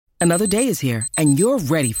Another day is here, and you're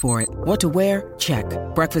ready for it. What to wear? Check.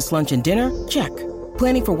 Breakfast, lunch, and dinner? Check.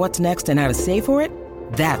 Planning for what's next and how to save for it?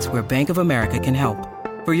 That's where Bank of America can help.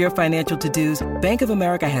 For your financial to-dos, Bank of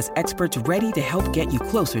America has experts ready to help get you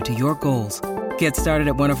closer to your goals. Get started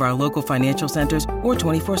at one of our local financial centers or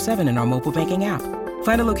 24/7 in our mobile banking app.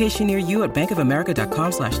 Find a location near you at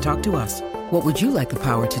bankofamerica.com/talktous. What would you like the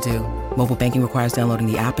power to do? Mobile banking requires downloading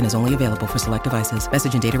the app and is only available for select devices.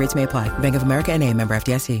 Message and data rates may apply. Bank of America N.A., member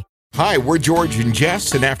FDIC. Hi, we're George and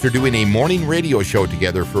Jess, and after doing a morning radio show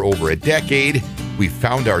together for over a decade, we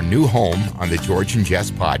found our new home on the George and Jess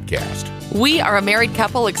podcast. We are a married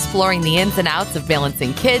couple exploring the ins and outs of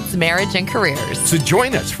balancing kids, marriage, and careers. So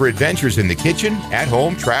join us for adventures in the kitchen, at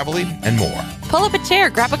home, traveling, and more. Pull up a chair,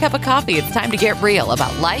 grab a cup of coffee. It's time to get real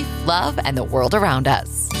about life, love, and the world around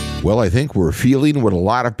us. Well, I think we're feeling what a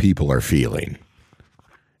lot of people are feeling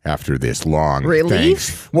after this long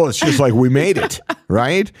relief. Well, it's just like we made it,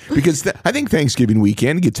 right? Because I think Thanksgiving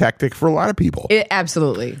weekend gets hectic for a lot of people.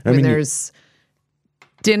 Absolutely. When there's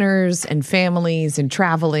dinners and families and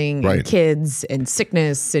traveling and kids and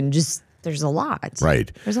sickness and just there's a lot.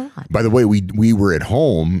 Right. There's a lot. By the way, we were at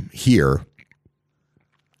home here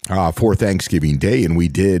for Thanksgiving Day, and we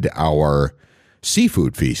did our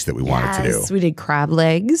seafood feast that we wanted to do. We did crab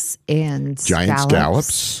legs and giant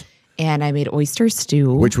scallops. And I made oyster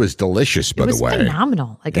stew, which was delicious, by the way. It was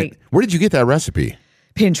phenomenal. Where did you get that recipe?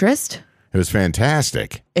 Pinterest. It was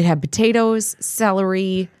fantastic. It had potatoes,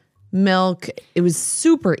 celery, milk. It was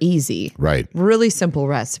super easy. Right. Really simple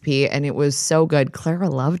recipe, and it was so good. Clara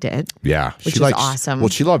loved it. Yeah. Which is awesome. Well,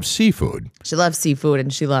 she loves seafood. She loves seafood,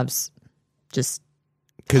 and she loves just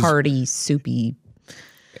hearty, soupy,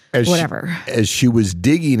 whatever. As she was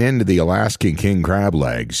digging into the Alaskan king crab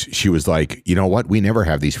legs, she was like, you know what? We never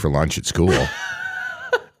have these for lunch at school.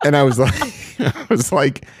 And I was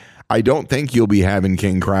like, I don't think you'll be having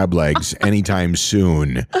king crab legs anytime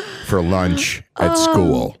soon for lunch at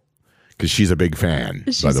school. Because she's a big fan,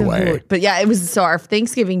 by the way. Hoot. But yeah, it was so our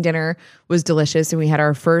Thanksgiving dinner was delicious, and we had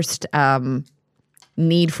our first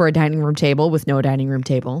need for a dining room table with no dining room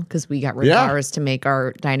table because we got rid of ours to make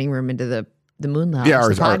our dining room into the Moon Lounge,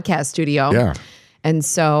 the podcast studio. Yeah. And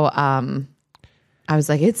so I was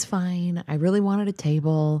like, it's fine. I really wanted a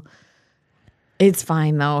table. It's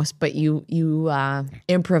fine though, but you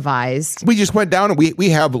improvised. We just went down and we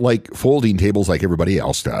have like folding tables like everybody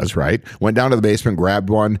else does, right? Went down to the basement,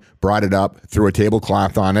 grabbed one, brought it up, threw a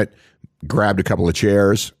tablecloth on it, grabbed a couple of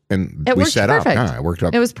chairs, and we set up. Yeah, it worked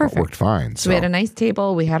up. It was perfect. It worked fine. So we had a nice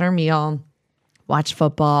table. We had our meal, watched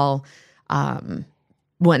football,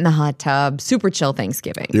 went in the hot tub. Super chill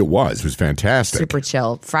Thanksgiving. It was fantastic. Super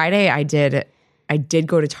chill. Friday, I did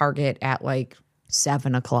go to Target at like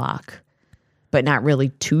 7:00. But not really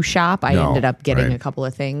to shop. I ended up getting a couple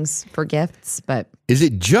of things for gifts. But is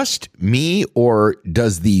it just me, or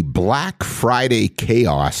does the Black Friday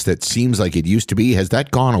chaos that seems like it used to be, has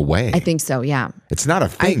that gone away? I think so, yeah. It's not a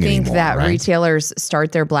thing anymore, I think that right? retailers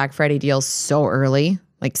start their Black Friday deals so early.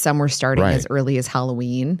 Like some were starting as early as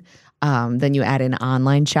Halloween. Then you add in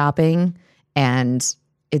online shopping, and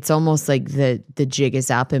it's almost like the jig is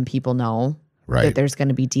up and people know that there's going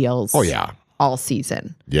to be deals. Oh, yeah. All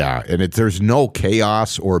season. Yeah, and there's no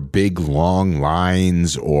chaos or big long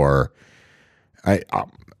lines or I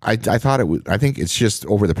thought it was. I think it's just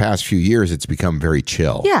over the past few years it's become very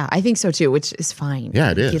chill. Yeah, I think so too, which is fine.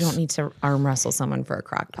 Yeah, it is. You don't need to arm wrestle someone for a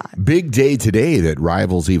crock pot. Big day today that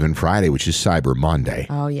rivals even Friday, which is Cyber Monday.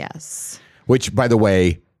 Oh yes. Which, by the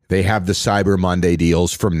way, they have the Cyber Monday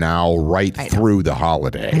deals from now through the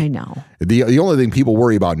holiday. I know. The only thing people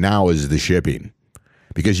worry about now is the shipping,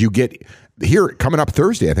 because you get. Here, coming up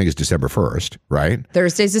Thursday, I think is December 1st, right?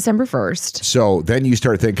 Thursday's December 1st. So then you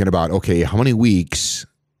start thinking about, okay, how many weeks,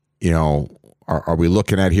 are we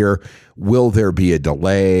looking at here? Will there be a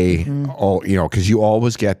delay? Mm-hmm. Oh, because you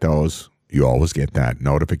always get those. You always get that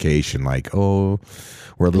notification like, oh,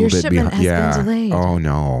 we're a little bit behind. Has been delayed. Oh,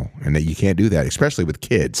 no. And that you can't do that, especially with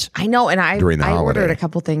kids. I know. And I holiday. ordered a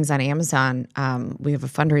couple things on Amazon. We have a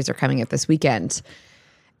fundraiser coming up this weekend.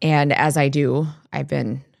 And as I do, I've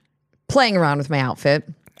been playing around with my outfit.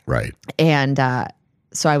 Right. And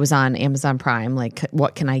so I was on Amazon Prime, like,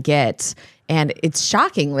 what can I get? And it's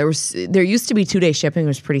shocking. There used to be 2-day shipping,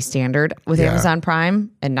 was pretty standard with Amazon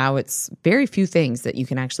Prime. And now it's very few things that you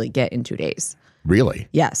can actually get in 2 days. Really?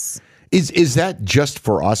 Yes. Is that just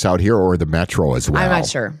for us out here or the Metro as well? I'm not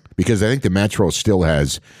sure. Because I think the Metro still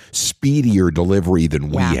has speedier delivery than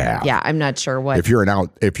we have. Yeah, I'm not sure what. If you're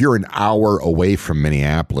an hour away from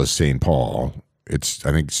Minneapolis, St. Paul, I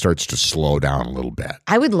think it starts to slow down a little bit.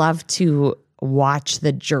 I would love to watch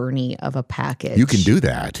the journey of a package. You can do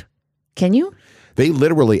that. Can you? They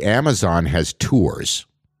literally, Amazon has tours.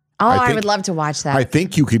 Oh, I would love to watch that. I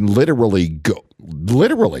think you can literally go.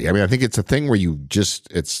 Literally, I mean, I think it's a thing where you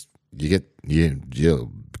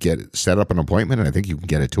get set up an appointment, and I think you can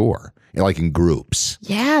get a tour, like in groups.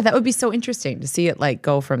 Yeah, that would be so interesting to see it like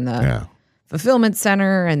go from the fulfillment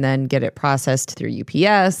center and then get it processed through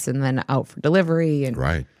UPS and then out for delivery. And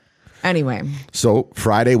right. Anyway, so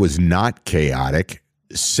Friday was not chaotic.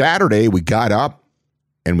 Saturday we got up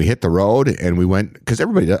and we hit the road and we went because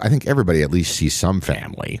I think everybody at least sees some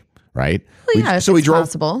family. Right? Well, yeah, so we drove.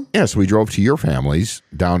 Possible. Yeah, so we drove to your family's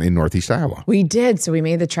down in Northeast Iowa. We did. So we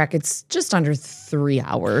made the trek. It's just under 3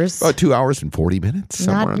 hours. About 2 hours and 40 minutes.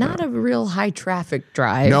 Not a real high traffic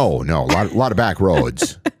drive. No, a lot of back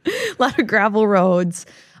roads. A lot of gravel roads.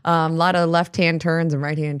 A lot of left-hand turns and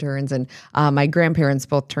right-hand turns. And my grandparents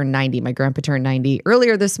both turned 90. My grandpa turned 90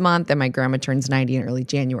 earlier this month, and my grandma turns 90 in early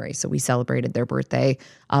January. So we celebrated their birthday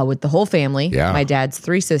with the whole family. Yeah. My dad's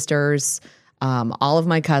 3 sisters. All of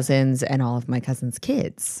my cousins and all of my cousins'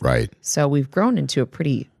 kids. Right. So we've grown into a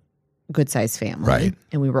pretty good-sized family. Right.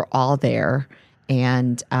 And we were all there.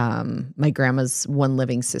 And my grandma's one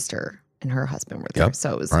living sister and her husband were there. Yep.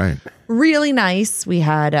 So it was really nice. We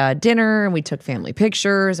had dinner and we took family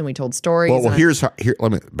pictures and we told stories. Well, here's how,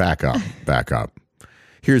 let me back up.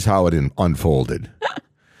 Here's how it unfolded.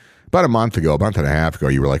 About a month and a half ago,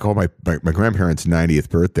 you were like, oh, my grandparents' 90th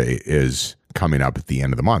birthday is coming up at the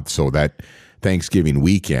end of the month. So that Thanksgiving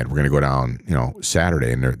weekend, we're going to go down,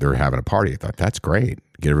 Saturday, and they're having a party. I thought that's great.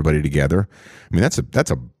 Get everybody together. I mean, that's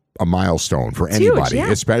a milestone for anybody, huge,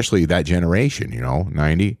 yeah. especially that generation.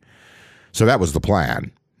 90. So that was the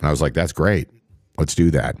plan. And I was like, that's great. Let's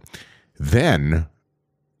do that. Then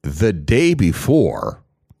the day before,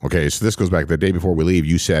 okay, so this goes back the day before we leave.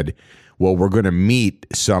 You said, well, we're going to meet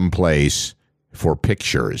someplace for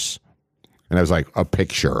pictures. And I was like, a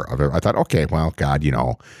picture of it. I thought, okay, well, God,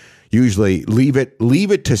 usually leave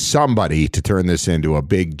it to somebody to turn this into a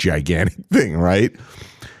big, gigantic thing, right?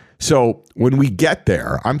 So when we get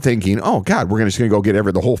there, I'm thinking, oh, God, we're just going to go get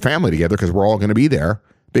the whole family together because we're all going to be there.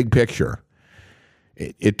 Big picture.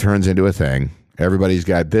 It turns into a thing. Everybody's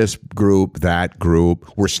got this group, that group.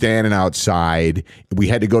 We're standing outside. We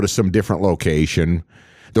had to go to some different location.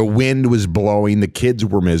 The wind was blowing. The kids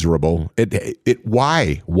were miserable.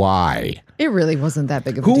 Why? It really wasn't that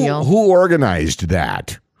big of a deal. Who organized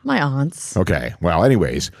that? My aunts. Okay. Well,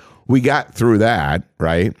 anyways, we got through that,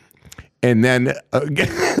 right? And then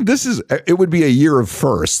it would be a year of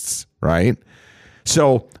firsts, right?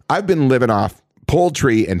 So I've been living off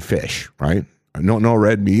poultry and fish, right? No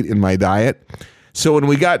red meat in my diet. So when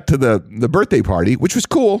we got to the birthday party, which was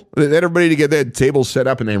cool, they had everybody to get their tables set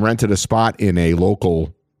up and they rented a spot in a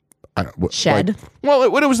local shed.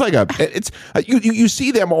 It was like you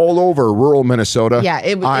see them all over rural Minnesota. Yeah,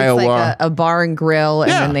 it's like a bar and grill,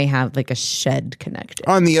 and then they have like a shed connected.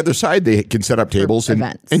 On the other side, they can set up tables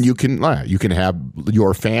and you can have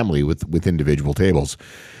your family with individual tables.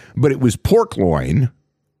 But it was pork loin,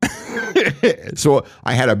 so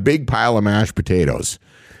I had a big pile of mashed potatoes.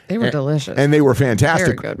 They were delicious, and they were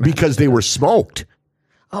fantastic because they were smoked.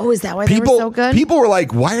 Oh, is that why they were so good? People were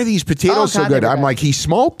like, "Why are these potatoes so good?" I'm like, "He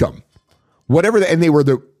smoked them." Whatever, and they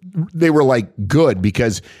were like good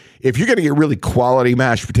because if you're going to get really quality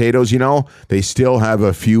mashed potatoes, they still have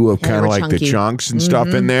a few of kind of like chunky. The chunks and stuff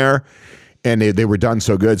in there, and they were done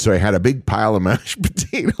so good. So I had a big pile of mashed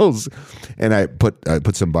potatoes, and I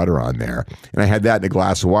put some butter on there, and I had that in a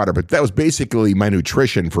glass of water. But that was basically my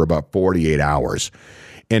nutrition for about 48 hours.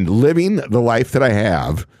 And living the life that I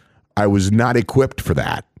have, I was not equipped for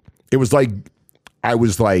that. It was like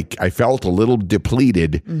I felt a little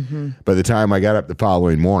depleted by the time I got up the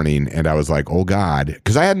following morning, and I was like, oh God,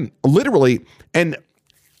 because I hadn't literally, and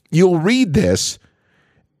you'll read this,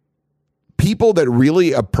 people that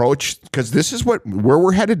really approach, because this is where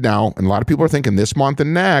we're headed now, and a lot of people are thinking this month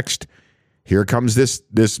and next, here comes this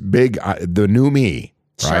big, the new me,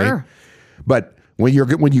 right? Sure. But when you're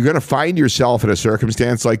going to find yourself in a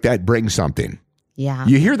circumstance like that, bring something. Yeah.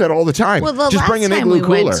 You hear that all the time. Well, just bring an igloo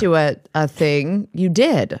cooler. Went to a thing, you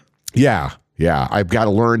did. Yeah. I've got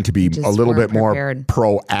to learn to be a little bit more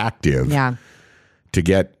proactive. Yeah. To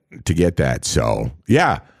get that. So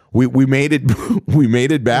yeah, we made it. We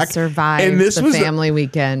made it back. We survived. And this was family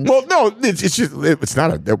weekend. Well, no, it's just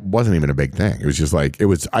it wasn't even a big thing. It was just like it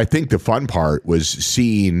was. I think the fun part was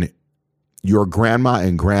seeing your grandma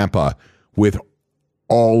and grandpa with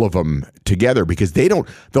all of them together because the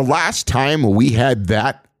last time we had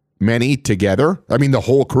that many together, I mean, the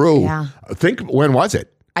whole crew, when was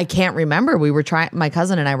it? I can't remember. My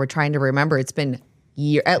cousin and I were trying to remember. It's been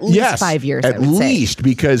at least 5 years. At least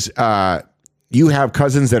because you have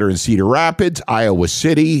cousins that are in Cedar Rapids, Iowa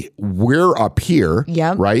City. We're up here,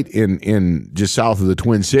 right, in just south of the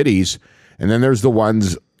Twin Cities. And then there's the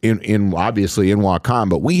ones in obviously in Wacom.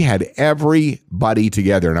 But we had everybody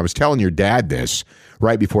together. And I was telling your dad this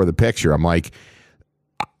right before the picture. I'm like,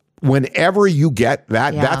 whenever you get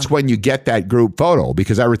that, that's when you get that group photo,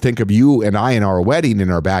 because I would think of you and I in our wedding in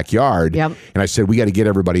our backyard. And I said, we got to get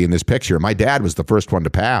everybody in this picture. My dad was the first one to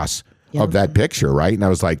pass of that picture, right? And I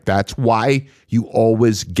was like, that's why you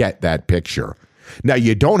always get that picture. Now,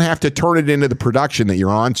 you don't have to turn it into the production that your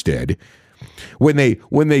aunts did. When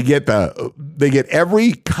they get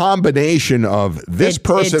every combination of this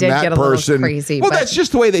person, that person, crazy, well, that's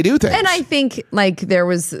just the way they do things. And I think like there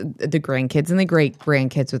was the grandkids and the great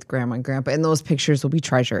grandkids with grandma and grandpa, and those pictures will be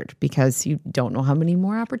treasured because you don't know how many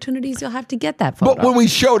more opportunities you'll have to get that photo. But when we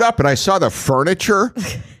showed up and I saw the furniture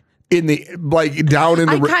in the down in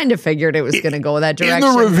the, I kind of figured it was going to go that direction.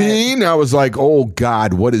 In the ravine, I was like, oh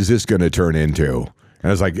God, what is this going to turn into? And I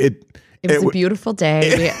was like, it was a beautiful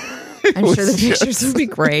day. I'm sure the pictures would be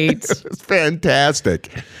great. It was fantastic.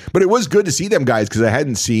 But it was good to see them guys, because I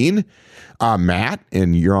hadn't seen Matt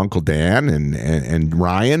and your Uncle Dan and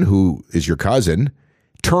Ryan, who is your cousin.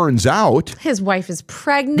 Turns out his wife is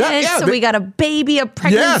pregnant. We got a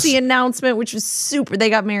pregnancy announcement, which was super. They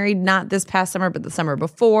got married not this past summer, but the summer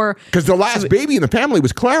before. Because the last baby in the family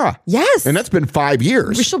was Clara. Yes. And that's been 5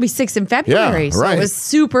 years. She'll be 6 in February. So it was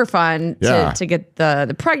super fun to get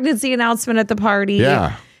the pregnancy announcement at the party.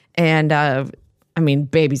 Yeah. And I mean,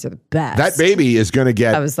 babies are the best. That baby is going to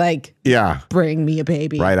get. I was like, bring me a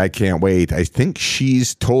baby. Right. I can't wait. I think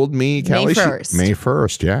she's told me, Kelly. May 1st. May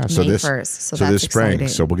 1st. Yeah. So May 1st. So that's this spring. exciting.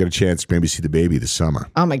 So we'll get a chance to maybe see the baby this summer.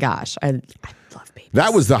 Oh my gosh. I love babies.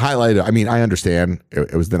 That was the highlight. I mean, I understand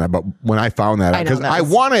it was then, but when I found that out, because I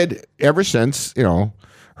wanted, ever since,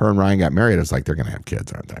 her and Ryan got married, I was like, they're going to have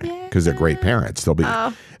kids, aren't they? Because they're great parents. They'll be.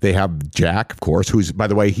 They have Jack, of course, who's, by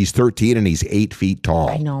the way, he's 13 and he's 8 feet tall.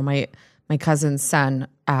 I know. My cousin's son.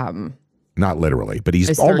 Not literally, but he's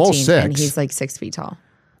 13, almost 6. And he's like 6 feet tall.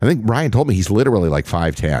 I think Ryan told me he's literally like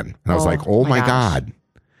 5'10". And I was like, oh my God.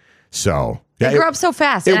 So. They grew up so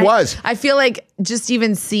fast. It was. I feel like just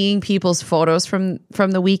even seeing people's photos from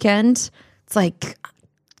the weekend, it's like,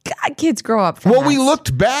 God, kids grow up fast. Well, we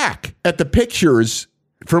looked back at the pictures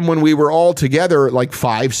from when we were all together like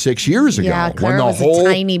 5-6 years ago. Yeah, Clara was a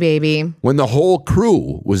tiny baby. When the whole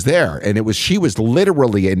crew was there, and she was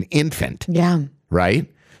literally an infant. Yeah.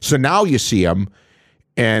 Right? So now you see them,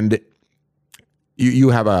 and you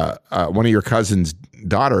have one of your cousin's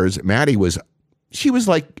daughters, Maddie, she was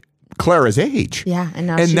like Clara's age. Yeah, and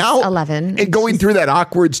now she's 11. And going through that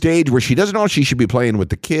awkward stage where she doesn't know if she should be playing with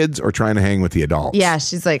the kids or trying to hang with the adults. Yeah,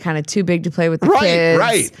 she's like kind of too big to play with the kids.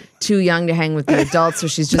 Right. Too young to hang with the adults. So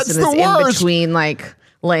she's just in this in-between, like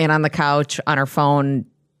laying on the couch on her phone,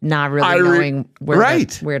 not really knowing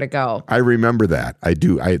where to go. I remember that. I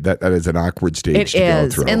do. That is an awkward stage to go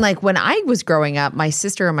through. And like when I was growing up, my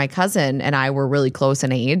sister and my cousin and I were really close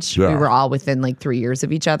in age. Yeah. We were all within like 3 years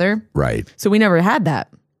of each other. Right. So we never had that.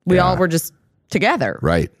 We all were just together.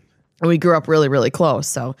 Right. And we grew up really, really close.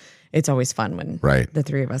 So it's always fun when the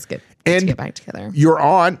three of us get back together. Your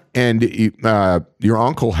aunt and your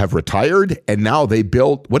uncle have retired, and now they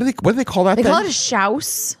built, what do they call that thing? They call it a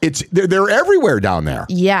shouse. They're everywhere down there.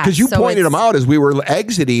 Yeah. Because you pointed them out as we were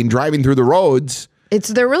exiting, driving through the roads.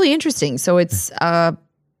 They're really interesting. So it's a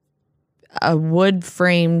wood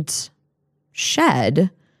framed shed,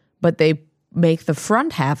 but they make the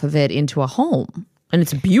front half of it into a home. And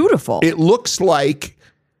it's beautiful. It looks like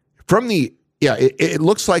it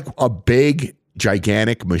looks like a big,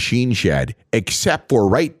 gigantic machine shed, except for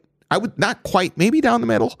not quite, maybe down the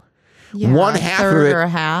middle. Yeah, one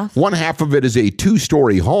half of it is a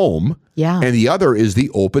 2-story home. Yeah. And the other is the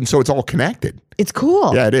open, so it's all connected. It's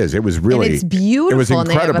cool. Yeah, it is. It was really, and it's beautiful. It was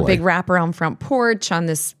incredible. And they have a big wraparound front porch on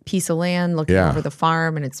this piece of land looking over the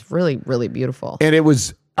farm, and it's really, really beautiful. And it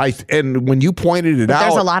was, and when you pointed it out,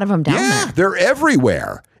 there's a lot of them down there. Yeah, they're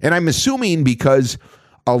everywhere. And I'm assuming because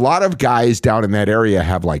a lot of guys down in that area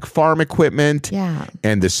have like farm equipment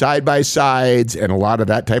and the side-by-sides and a lot of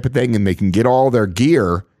that type of thing, and they can get all their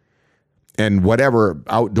gear and whatever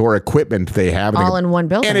outdoor equipment they have. All in one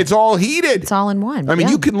building. And it's all heated. It's all in one. I mean,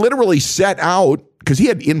 you can literally set out, because he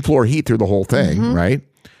had in-floor heat through the whole thing, right?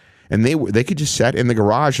 And they could just set in the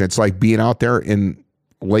garage, and it's like being out there in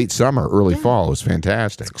late summer, early fall. It was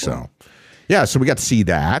fantastic. Cool. So we got to see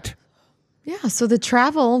that. Yeah, so the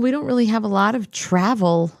travel, we don't really have a lot of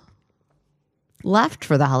travel left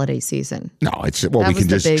for the holiday season. No, we can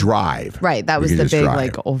just drive. Right. That was the big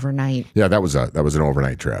like overnight. Yeah, that was an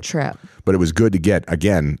overnight trip. But it was good to get,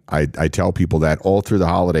 again, I tell people that all through the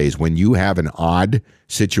holidays, when you have an odd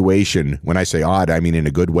situation, when I say odd, I mean in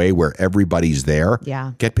a good way, where everybody's there,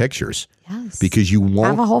 get pictures. Yes. Because you won't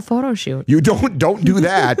have a whole photo shoot. You don't do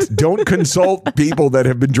that. Don't consult people that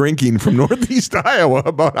have been drinking from Northeast Iowa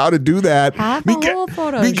about how to do that. Have a whole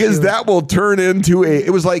photo shoot. Because that will turn into it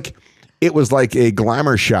was like a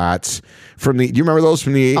glamour shots from do you remember those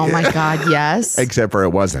from the Oh my God, yes. Except for it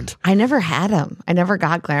wasn't. I never had them. I never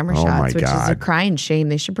got glamour shots, which God. is a crying shame.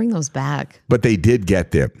 They should bring those back. But they did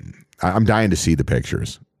get I'm dying to see the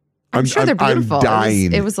pictures. I'm sure they're beautiful. I'm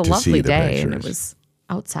dying it was a lovely day pictures. and it was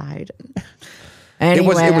outside.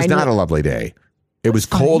 Anyway, it was not a lovely day. It was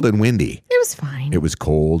cold and windy. It was fine. It was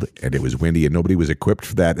cold and it was windy and nobody was equipped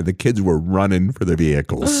for that. And the kids were running for the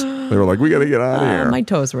vehicles. They were like, we got to get out of here. My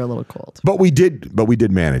toes were a little cold. But we did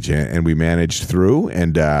manage it, and we managed through.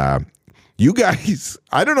 And you guys,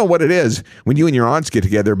 I don't know what it is when you and your aunts get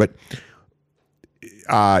together, but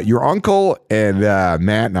your uncle and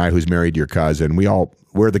Matt and I, who's married to your cousin,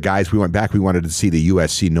 we're the guys. We went back. We wanted to see the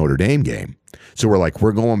USC Notre Dame game. So we're like,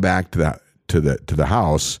 we're going back to the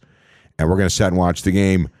house. And we're going to sit and watch the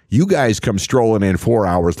game. You guys come strolling in 4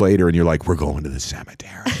 hours later, and you're like, we're going to the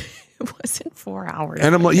cemetery. It wasn't 4 hours.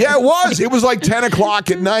 And I'm like, yeah, it was. It was like 10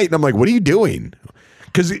 o'clock at night. And I'm like, what are you doing?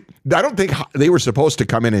 Because I don't think they were supposed to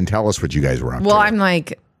come in and tell us what you guys were up to. Well, I'm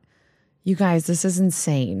like, you guys, this is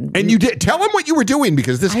insane. And you did. Tell them what you were doing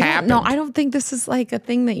because this happened. No, I don't think this is like a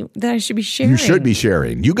thing that I should be sharing. You should be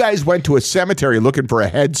sharing. You guys went to a cemetery looking for a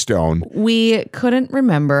headstone. We couldn't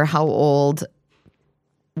remember how old,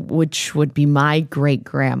 which would be my great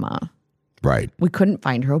grandma. Right. We couldn't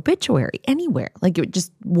find her obituary anywhere. Like it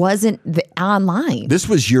just wasn't online. This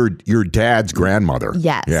was your dad's grandmother.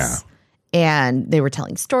 Yes. Yeah. And they were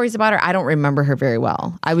telling stories about her. I don't remember her very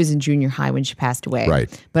well. I was in junior high when she passed away.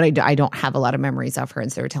 Right. But I don't have a lot of memories of her. And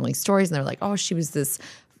so they were telling stories and they were like, oh, she was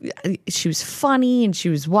funny and she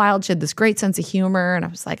was wild. She had this great sense of humor. And I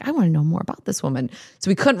was like, I want to know more about this woman. So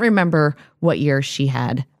we couldn't remember what year she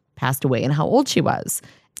had passed away and how old she was.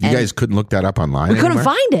 You guys couldn't look that up online? We couldn't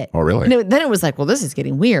find it. Oh, really? And then it was like, well, this is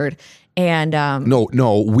getting weird. And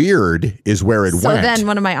no, weird is where it went. So then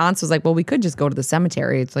one of my aunts was like, well, we could just go to the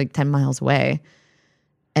cemetery. It's like 10 miles away.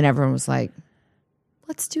 And everyone was like,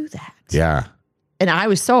 let's do that. Yeah. And I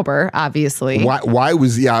was sober, obviously. Why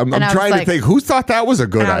was, I'm trying to think, who thought that was a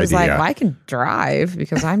good idea? I was like, well, I can drive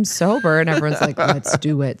because I'm sober. And everyone's like, let's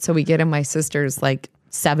do it. So we get in my sister's like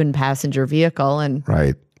 7-passenger vehicle and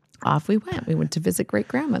right. Off we went. We went to visit great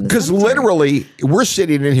grandma. Because literally, we're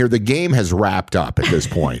sitting in here. The game has wrapped up at this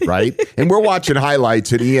point, right? And we're watching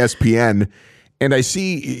highlights at ESPN. And I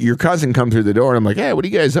see your cousin come through the door. And I'm like, hey, what are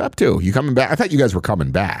you guys up to? You coming back? I thought you guys were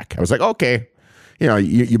coming back. I was like, okay.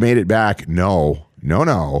 You made it back. No.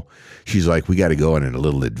 She's like, we got to go on a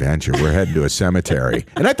little adventure. We're heading to a cemetery.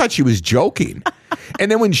 And I thought she was joking.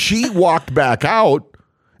 And then when she walked back out,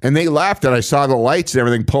 and they left, and I saw the lights and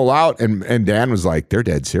everything pull out, and Dan was like, they're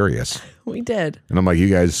dead serious. We did. And I'm like, you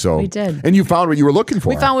guys, we did. And you found what you were looking for.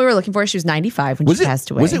 We found what we were looking for. She was 95 when she passed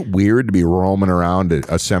away. Was it weird to be roaming around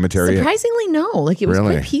a cemetery? Surprisingly, no. Like, it was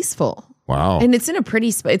pretty peaceful. Wow. And it's in a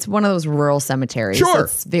it's one of those rural cemeteries. Sure.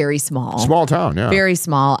 It's very small. Small town, yeah. Very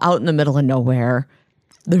small, out in the middle of nowhere.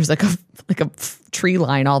 There's like a tree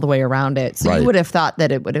line all the way around it. So you would have thought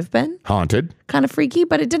that it would have been haunted, kind of freaky,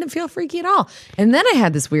 but it didn't feel freaky at all. And then I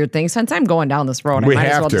had this weird thing. Since I'm going down this road, I might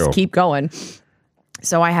as well just keep going.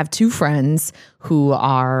 So I have 2 friends who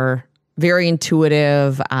are very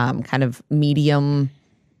intuitive, kind of medium,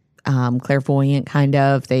 clairvoyant kind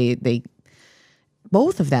of. They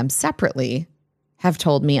both of them separately have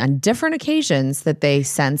told me on different occasions that they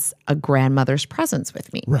sense a grandmother's presence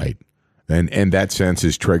with me. Right. And that sense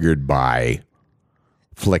is triggered by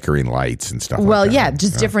flickering lights and stuff like that. Well, yeah,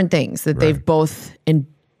 just different things that they've both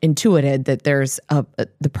intuited that there's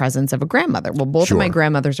the presence of a grandmother. Well, both of my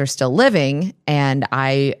grandmothers are still living, and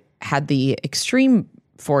I had the extreme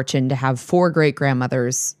fortune to have 4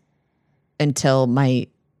 great-grandmothers until my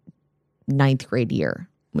 9th grade year.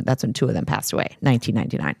 That's when 2 of them passed away,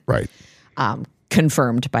 1999. Right.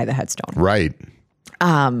 Confirmed by the headstone. Right.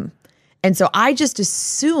 And so I just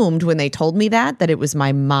assumed when they told me that it was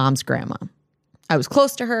my mom's grandma. I was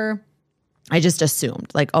close to her. I just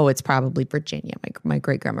assumed like, oh, it's probably Virginia, my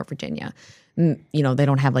great grandma Virginia. They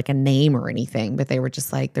don't have like a name or anything, but they were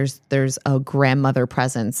just like, there's a grandmother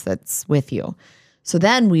presence that's with you. So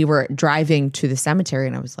then we were driving to the cemetery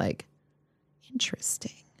and I was like,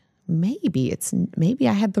 interesting. Maybe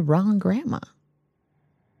I had the wrong grandma.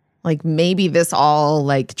 Like maybe this all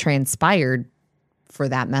like transpired for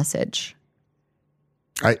that message.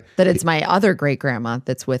 That it's my other great grandma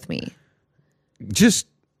that's with me. Just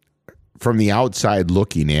from the outside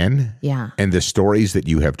looking in, and the stories that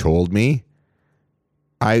you have told me,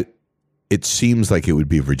 it seems like it would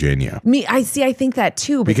be Virginia. I think that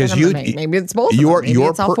too. Because maybe it's both. Maybe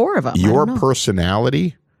it's all four of them. Your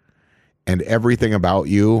personality and everything about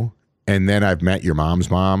you, and then I've met your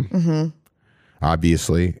mom's mom,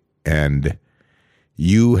 obviously, and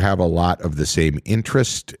you have a lot of the same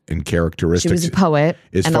interest and characteristics. She was a poet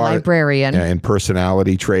and a librarian. And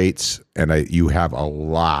personality traits, and you have a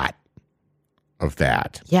lot of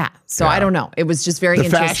that. Yeah. So I don't know. It was just very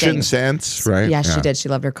interesting. Fashion sense, right? Yeah, she did. She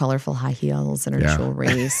loved her colorful high heels and her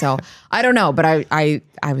jewelry. So I don't know, but I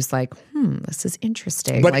was like, this is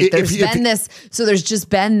interesting. But there's just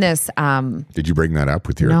been this. Did you bring that up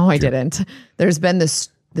with your? No, I didn't. There's been this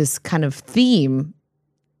kind of theme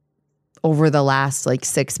over the last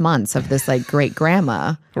 6 months of this great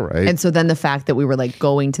grandma. Right. And so then the fact that we were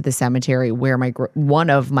going to the cemetery where one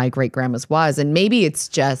of my great grandmas was, and maybe it's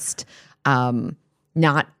just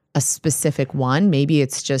not a specific one. Maybe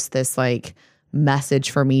it's just this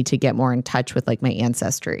message for me to get more in touch with my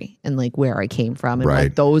ancestry and where I came from and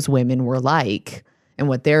what those women were like and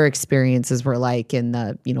what their experiences were like in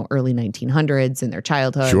the, early 1900s in their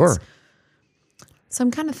childhoods. Sure. So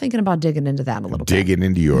I'm kind of thinking about digging into that a little bit. Digging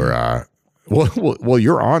into your, well,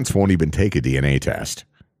 your aunts won't even take a DNA test.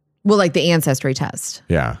 Well, the ancestry test.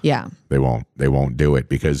 Yeah. Yeah. They won't do it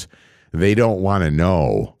because they don't want to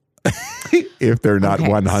know if they're not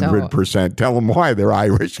 100%. Tell them why they're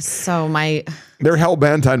Irish. So they're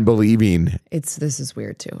hell-bent on believing. This is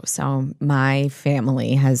weird too. So my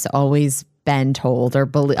family has always been told or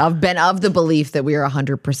been of the belief that we are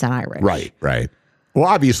 100% Irish. Right. Well,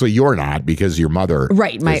 obviously you're not because your mother.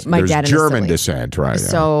 Right. My dad is German descent, right?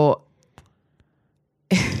 So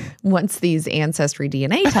once these ancestry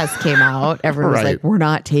DNA tests came out, everyone was like, we're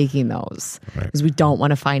not taking those because we don't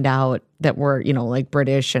want to find out that we're,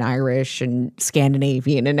 British and Irish and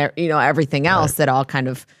Scandinavian and, everything else that all kind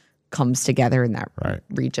of comes together in that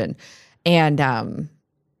region. And I'm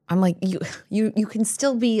like, you can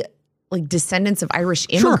still be descendants of Irish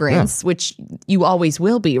immigrants, which you always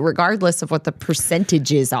will be, regardless of what the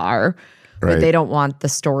percentages are. But they don't want the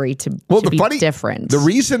story to be different. The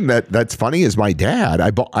reason that's funny is my dad.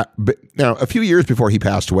 A few years before he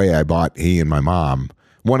passed away, he and my mom,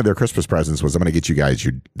 one of their Christmas presents was, I'm going to get you guys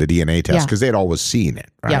the DNA test because they had always seen it.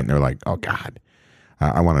 Right. And they're like, oh God,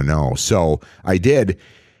 I want to know. So I did.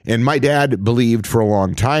 And my dad believed for a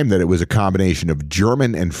long time that it was a combination of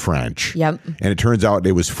German and French. Yep. And it turns out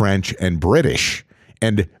it was French and British.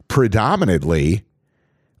 And predominantly,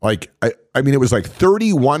 it was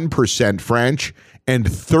 31% French and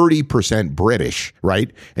 30% British,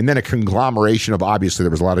 right? And then a conglomeration of, obviously, there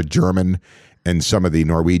was a lot of German and some of the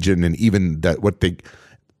Norwegian and even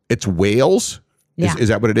it's Wales. Yeah. Is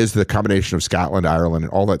that what it is? The combination of Scotland, Ireland,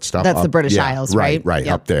 and all that stuff? That's the British Isles, right? Right,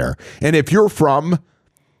 yep. Up there. And if you're from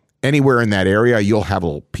anywhere in that area, you'll have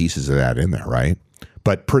little pieces of that in there, right?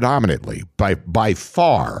 But predominantly, by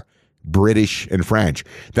far, British and French.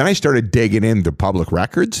 Then I started digging into public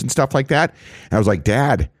records and stuff like that. And I was like,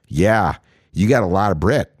 Dad, you got a lot of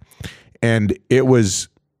Brit. And it was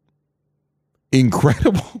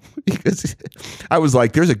incredible because I was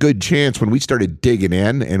like, there's a good chance when we started digging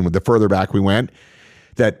in and the further back we went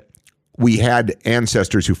that we had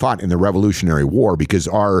ancestors who fought in the Revolutionary War because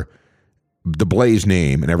the Blaze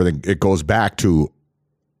name and everything, it goes back to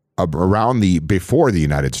around before the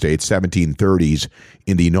United States, 1730s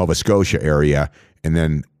in the Nova Scotia area, and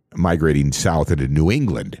then migrating south into New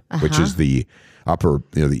England, which is the upper,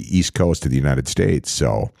 the east coast of the United States.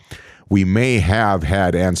 So we may have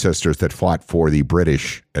had ancestors that fought for the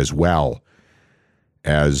British as well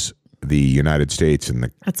as the United States.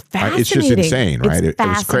 And that's fascinating. It's just insane, right? It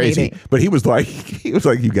was crazy. But he was like,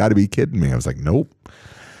 you got to be kidding me. I was like, nope.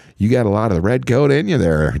 You got a lot of the red coat in you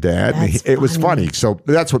there, Dad. It was funny. So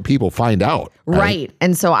that's what people find out. Right.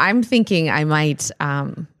 And so I'm thinking I might,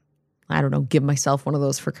 give myself one of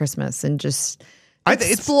those for Christmas and just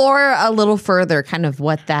explore a little further kind of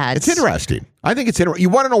what that. It's interesting. I think it's interesting. You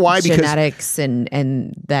want to know why? Genetics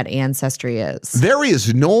and that ancestry is. There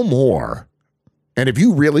is no more. And if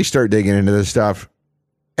you really start digging into this stuff,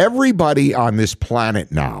 everybody on this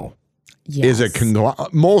planet now is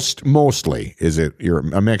mostly you're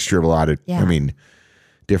a mixture of a lot of,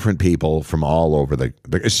 different people from all over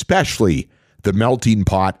especially the melting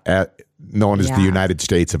pot known as the United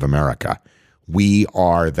States of America. We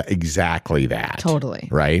are exactly that. Totally.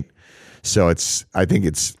 Right. So I think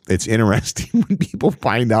it's interesting when people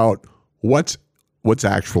find out what's what's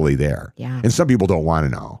actually there. Yeah. And some people don't want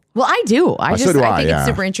to know. Well, I do. I so do I, think yeah. it's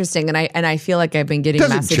super interesting, and I feel like I've been getting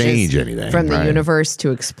Doesn't messages change anything, from the right. universe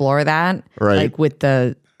to explore that, Right. like with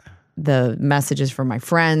the messages from my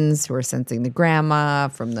friends who are sensing the grandma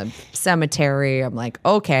from the cemetery. I'm like,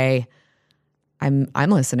 okay, I'm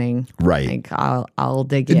listening. Right. Like I'll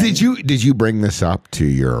dig in. Did you bring this up to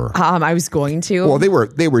your? I was going to. Well,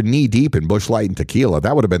 they were knee deep in Busch Light and tequila.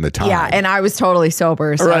 That would have been the time. Yeah, and I was totally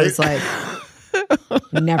sober, so Right. I was like,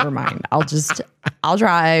 never mind. I'll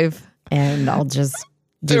drive and I'll just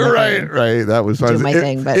do my thing. Right. That was fun. Do my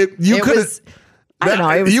thing, but you could was. I don't know.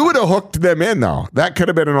 It was, you would have hooked them in though. That could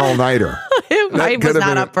have been an all nighter. I was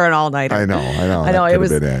not up for an all nighter. I know. It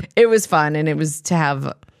was. It was fun, and it was to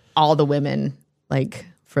have all the women like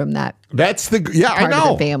from that. That's the I part of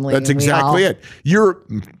know. the family, That's and we exactly all- it.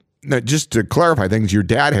 Now, just to clarify things, your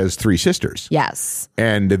dad has 3 sisters. Yes.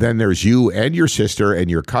 And then there's you and your sister and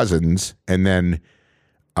your cousins, and then,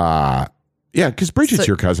 because Bridget's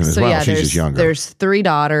your cousin as well. Yeah, She's just younger. There's 3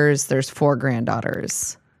 daughters. There's 4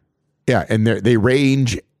 granddaughters. Yeah, and they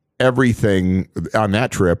range everything on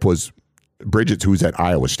that trip was Bridget's, who's at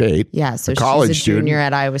Iowa State. Yeah, so a college she's a junior student.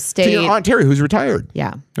 at Iowa To State. your Aunt Terry, who's retired.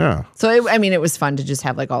 Yeah. Yeah. So it was fun to just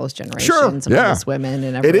have like all those generations Sure, and yeah. all those women,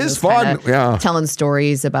 and It everyone is was fun, kinda yeah. telling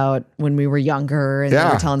stories about when we were younger, and they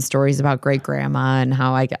Yeah. were telling stories about great grandma and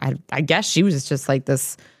how I guess she was just like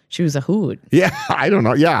this. She was a hoot. Yeah, I don't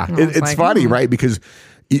know. Yeah, it's like, funny, right? Because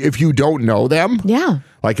if you don't know them, Yeah.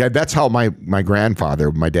 like that's how my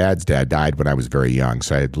grandfather, my dad's dad, died when I was very young,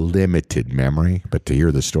 so I had limited memory. But to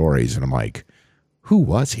hear the stories, and I'm like, who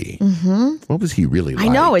was he? Mm-hmm. What was he really like? I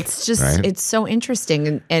know, it's just right? it's so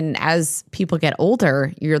interesting, and as people get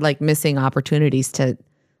older, you're like missing opportunities to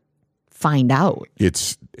find out.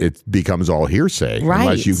 It becomes all hearsay Right.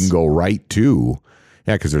 unless you can go right to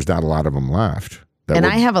because there's not a lot of them left. And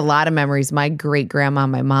I have a lot of memories. My great grandma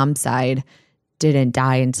on my mom's side didn't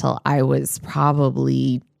die until I was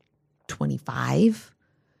probably 25.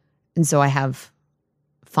 And so I have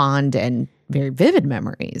fond and very vivid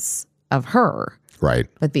memories of her. right.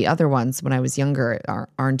 But the other ones when I was younger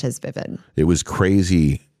aren't as vivid. It was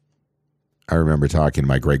crazy. I remember talking to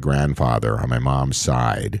my great grandfather on my mom's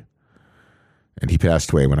side, and he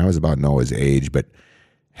passed away when I was about Noah's age. But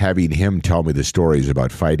having him tell me the stories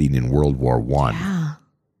about fighting in World War I. Yeah.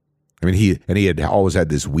 I mean, he had always had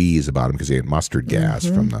this wheeze about him because he had mustard gas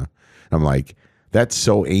from the. I'm like, that's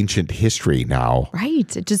so ancient history now.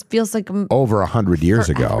 Right. It just feels like Over 100 years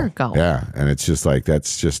Forever ago. Yeah, and it's just like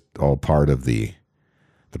that's just all part of the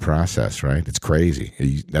process, right? It's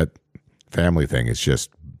crazy. That family thing is just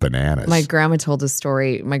bananas. my grandma told a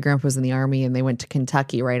story. My grandpa was in the Army, and they went to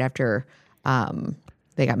Kentucky right after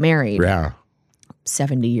they got married. Yeah.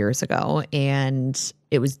 70 years ago, and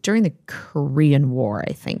it was during the Korean War,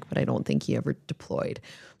 I think, but I don't think he ever deployed.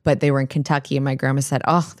 But they were in Kentucky, and my grandma said,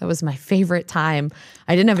 "Oh, that was my favorite time.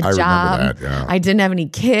 I didn't have a I job. remember that, yeah. I didn't have any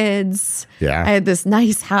kids. Yeah. I had this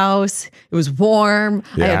nice house. It was warm.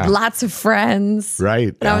 I Yeah. had lots of friends. Right,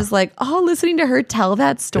 And yeah. I was like, oh, listening to her tell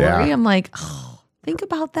that story, Yeah. I'm like, oh, think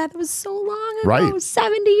about that. That was so long ago, Right.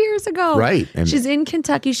 70 years ago. Right. And- she's in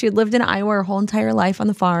Kentucky. She had lived in Iowa her whole entire life on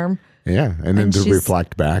the farm. Yeah, and then And to she's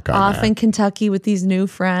reflect back on Off that. in Kentucky with these new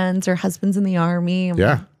friends. Her husband's in the Army. I'm Yeah,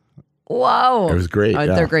 like, whoa. It was great, yeah.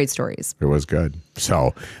 They're great stories. it was good.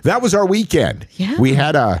 So that was our weekend. Yeah. We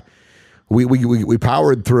had we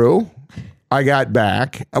powered through. I got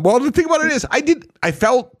back. Well, the thing about it is, I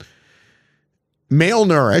felt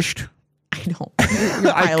malnourished. I know.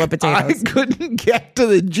 Your pile of potatoes. I couldn't get to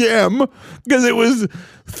the gym because it was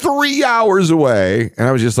 3 hours away, and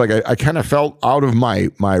I was just like, I kind of felt out of my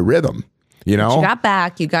rhythm. You know, You got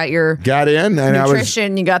back. You got your got in, and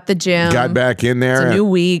nutrition. You got the gym. got back in there. It's a new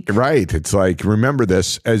week. Right. It's like, remember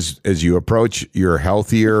this as you approach your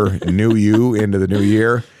healthier new you into the new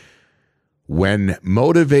year. When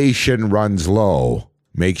motivation runs low,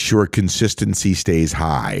 make sure consistency stays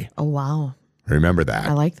high. Oh, wow. Remember that.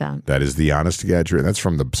 I like that. That is the honest to God truth. That's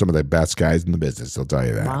from some of the best guys in the business. They'll tell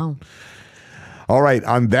you that. Wow. All right.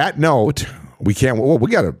 On that note, we're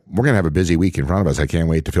gonna have a busy week in front of us. I can't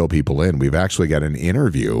wait to fill people in. We've actually got an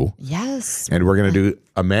interview, Yes. and we're gonna do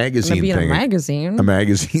a magazine Be in thing. a magazine. A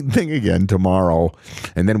magazine thing again tomorrow.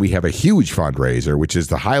 And then we have a huge fundraiser, which is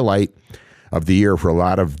the highlight of the year for a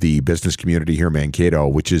lot of the business community here in Mankato,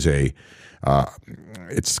 which is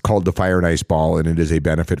it's called the Fire and Ice Ball, and it is a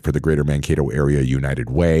benefit for the Greater Mankato Area United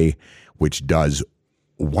Way, which does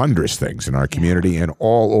wondrous things in our community and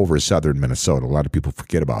all over southern Minnesota. A lot of people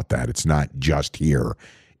forget about that. It's not just here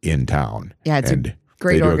in town. Yeah, it's And a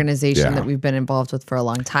great they do organization yeah. that we've been involved with for a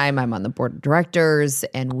long time. I'm on the board of directors,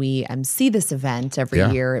 and we MC this event every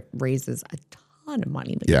Yeah. year. It raises a ton of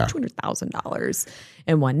money, like Yeah. $200,000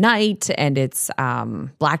 in one night, and it's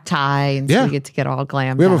black tie, and so Yeah. we get to get all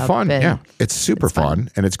glammed We have up, fun. and Yeah. It's super fun.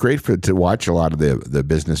 And it's great to watch a lot of the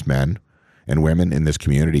businessmen and women in this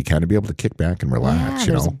community kind of be able to kick back and relax,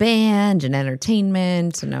 there's a band and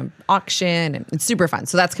entertainment and an auction, and it's super fun.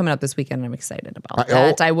 So that's coming up this weekend, and I'm excited about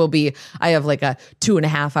that. I have like a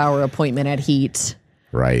 2.5 hour appointment at Heat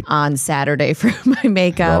Right. on Saturday for my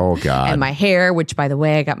makeup God. and my hair, which, by the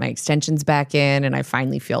way, I got my extensions back in and I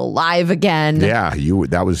finally feel alive again. Yeah,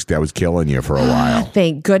 that was killing you for a while.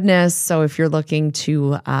 Thank goodness. So if you're looking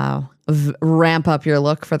to ramp up your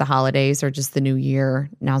look for the holidays or just the new year,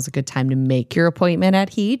 now's a good time to make your appointment at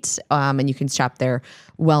Heat. And you can shop their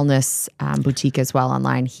wellness boutique as well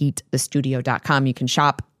online, heatthestudio.com. You can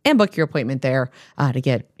shop and book your appointment there to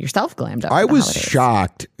get yourself glammed up. I was holidays.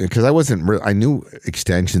 shocked because I knew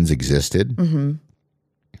extensions existed,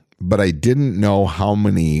 but I didn't know how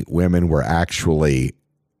many women were actually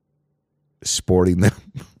sporting them.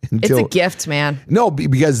 It's a gift, man. No,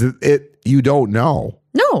 because you don't know.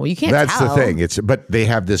 No, you can't That's tell. the thing. But they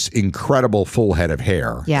have this incredible full head of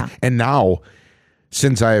hair. Yeah. And now,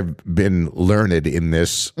 since I've been learned in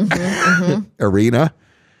this arena,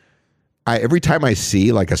 every time I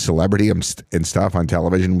see like a celebrity and stuff on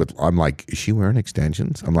television, I'm like, is she wearing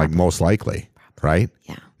extensions? I'm like, most likely, right?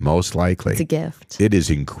 Yeah. Most likely. It's a gift. It is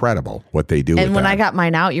incredible what they do. And with when that. I got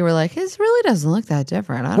mine out, you were like, "It really doesn't look that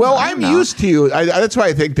different." I don't know. used to you. That's why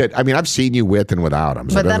I think that. I mean, I've seen you with and without them.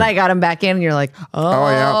 So But then I got them back in, and you're like,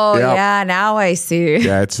 "Oh, yeah, now I see."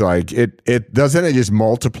 Yeah, it's like it doesn't it just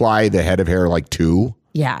multiply the head of hair like 2?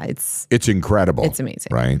 Yeah, it's incredible. It's amazing,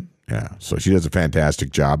 right? Yeah. So she does a fantastic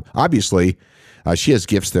job. Obviously, she has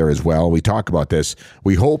gifts there as well. We talk about this.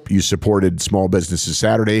 We hope you supported Small Businesses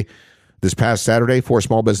Saturday. This past Saturday for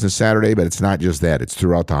Small Business Saturday, but it's not just that. It's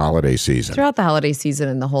throughout the holiday season. throughout the holiday season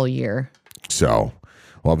and the whole year. So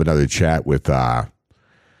we'll have another chat with Aaron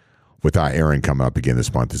coming up again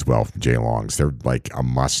this month as well from Jay Long's. They're like a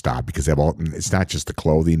must stop because they have it's not just the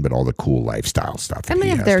clothing, but all the cool lifestyle stuff. And they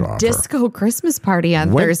have their disco Christmas party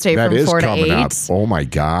on Thursday from 4 to 8. Up. Oh my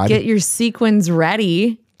God. Get your sequins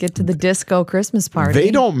ready. Get to the disco Christmas party. They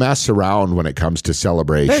don't mess around when it comes to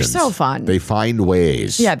celebrations. They're so fun. They find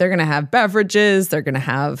ways. Yeah, they're going to have beverages. They're going to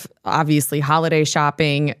have, obviously, holiday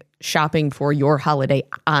shopping for your holiday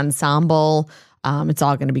ensemble. It's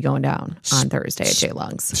all going to be going down on Thursday at Jay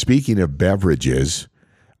Long's. Speaking of beverages,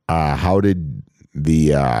 how did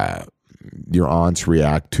your aunts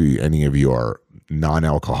react to any of your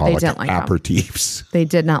non-alcoholic aperitifs? They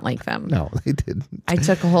did not like them. No, they didn't. I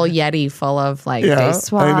took a whole Yeti full of I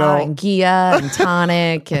Dessois know. and Gia and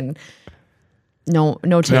tonic and no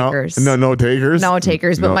takers. No takers? No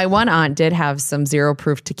takers. But No. my one aunt did have some 0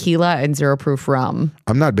 proof tequila and 0 proof rum.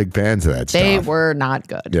 I'm not big fans of that They stuff. were not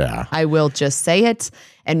good. Yeah. I will just say it.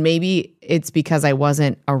 And maybe it's because I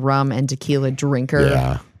wasn't a rum and tequila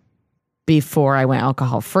drinker before I went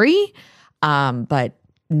alcohol free. But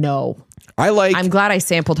no. I'm glad I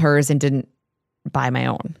sampled hers and didn't buy my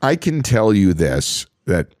own. I can tell you this,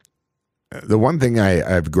 that the one thing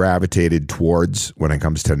I've gravitated towards when it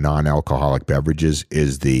comes to non-alcoholic beverages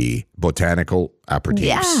is the botanical aperitifs,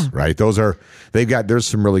 Yeah. right? There's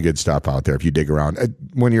some really good stuff out there if you dig around.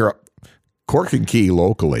 When you're Cork and Key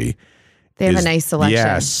locally, They have a nice selection.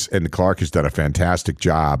 Yes, and Clark has done a fantastic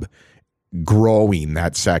job growing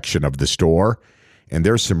that section of the store, and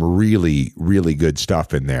there's some really, really good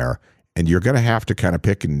stuff in there. And you're going to have to kind of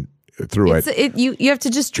pick through it. You have to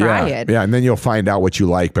just try it. Yeah, and then you'll find out what you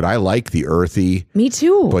like. But I like the earthy, Me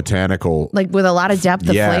too. botanical. Like with a lot of depth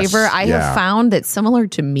of Yes, flavor. I yeah. have found that similar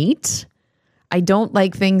to meat, I don't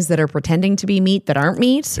like things that are pretending to be meat that aren't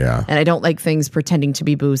meat. Yeah. And I don't like things pretending to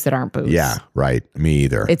be booze that aren't booze. Yeah, right. Me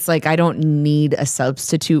either. It's like I don't need a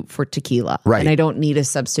substitute for tequila. Right. And I don't need a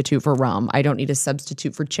substitute for rum. I don't need a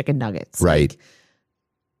substitute for chicken nuggets. Right. Like,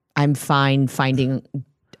 I'm fine finding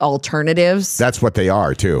alternatives. That's what they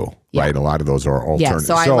are too, Yeah. right? A lot of those are alternatives.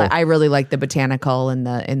 Yeah, so I really like the botanical and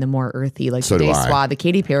the more earthy, like So the do I. Dessois. The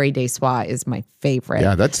Katy Perry Dessois is my favorite.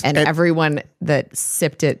 Yeah, and everyone that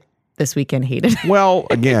sipped it this weekend hated it. Well,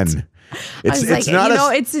 again, it's not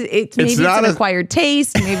maybe it's an acquired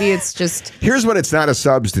taste. Maybe it's just Here's what it's not a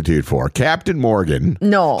substitute for: Captain Morgan,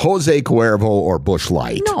 No. Jose Cuervo, or Busch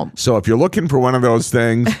Light. No. So if you're looking for one of those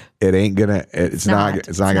things, it ain't gonna. It's not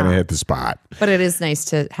gonna not. hit the spot. But it is nice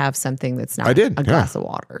to have something that's not I did, a glass of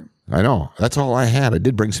water. I know. That's all I had. I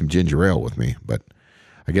did bring some ginger ale with me, but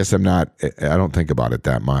I guess I'm not. I don't think about it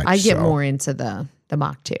that much. I get so. more into the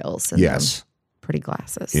mocktails and Yes. the pretty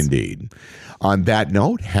glasses. Indeed. On that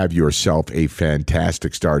note, have yourself a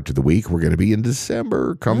fantastic start to the week. We're going to be in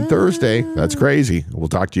December come Thursday. That's crazy. We'll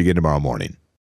talk to you again tomorrow morning.